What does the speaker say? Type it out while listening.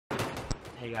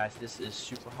Hey guys, this is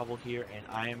Super Hubble here, and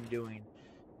I am doing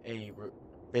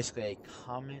basically a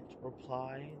comment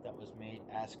reply that was made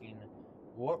asking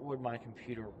what would my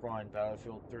computer run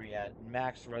Battlefield 3 at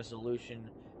max resolution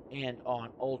and on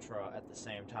ultra at the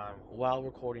same time while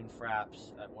recording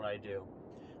fraps at what I do.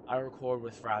 I record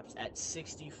with fraps at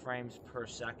 60 frames per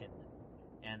second,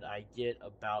 and I get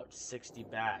about 60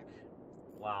 back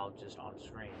while just on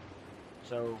screen.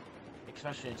 So,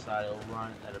 especially inside, it'll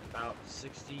run at about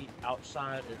 60.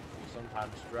 Outside, it will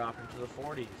sometimes drop into the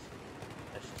 40s.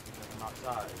 That's just because I'm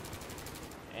outside.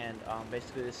 And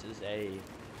basically, this is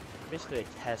basically a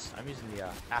test. I'm using the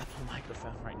Apple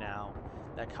microphone right now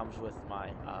that comes with my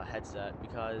headset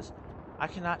because I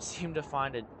cannot seem to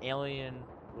find an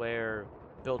Alienware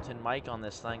built-in mic on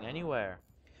this thing anywhere,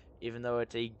 even though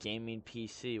it's a gaming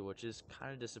PC, which is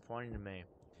kind of disappointing to me.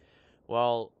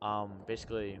 Well,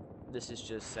 basically, this is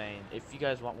just saying, if you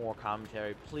guys want more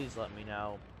commentary, please let me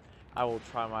know. I will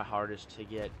try my hardest to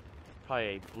get probably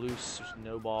a blue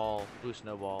snowball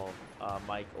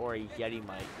mic or a Yeti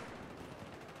mic.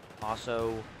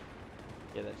 Also,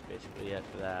 yeah, that's basically it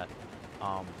for that.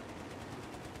 Oh,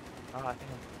 I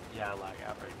think yeah, I lag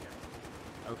out right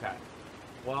here. Okay.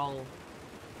 Well,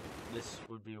 this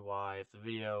would be why if the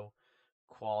video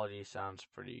quality sounds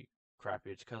pretty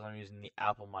crappy, it's because I'm using the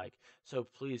Apple mic. So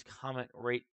please comment,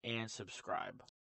 rate, and subscribe.